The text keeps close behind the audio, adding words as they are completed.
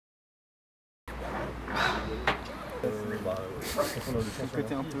Le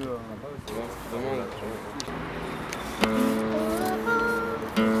côté un peu...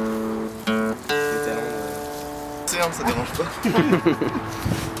 ça dérange pas.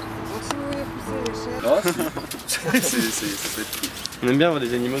 Ça peut être cool. On aime bien avoir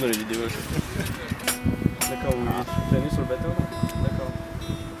des animaux dans les vidéos. D'accord, vous planez sur le bateau? D'accord.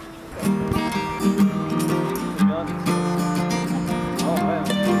 C'est bien. Oh ouais.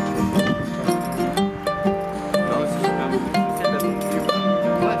 Non, c'est super. Fais de la bombe.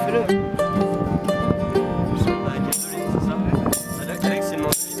 Ouais, fais-le. Je suis pas cassé, c'est ça? Alex, c'est une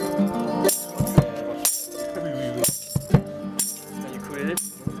mandoline. Du coup, les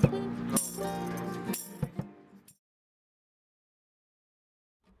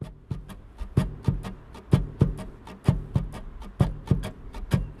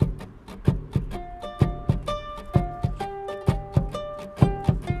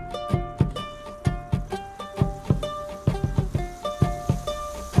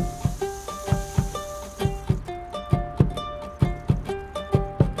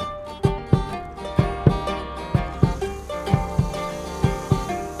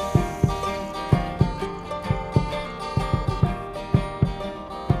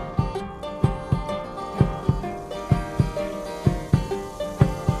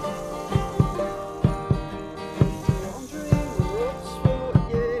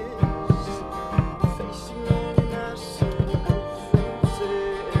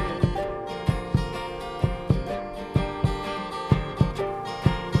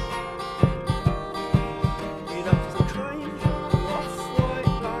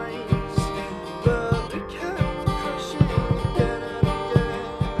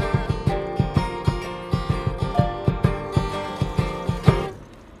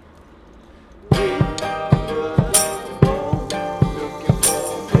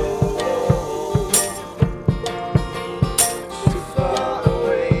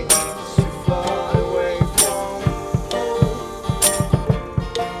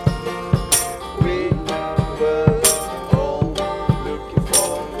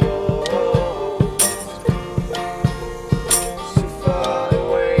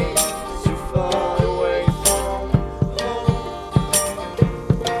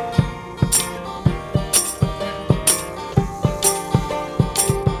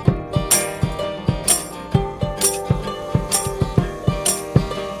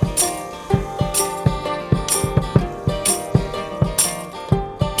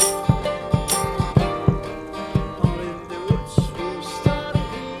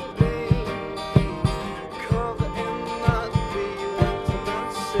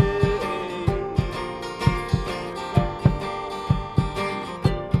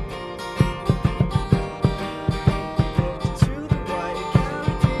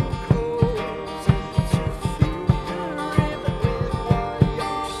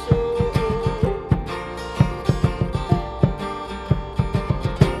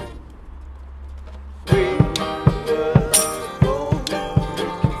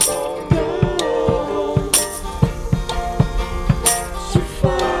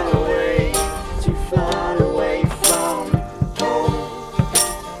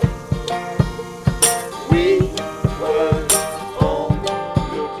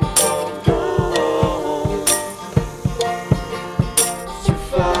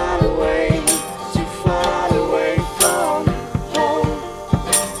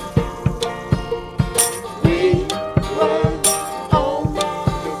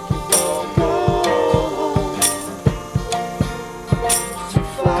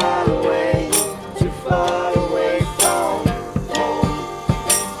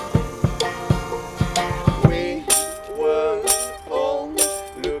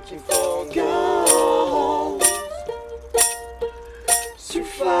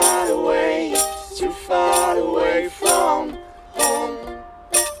Too far away from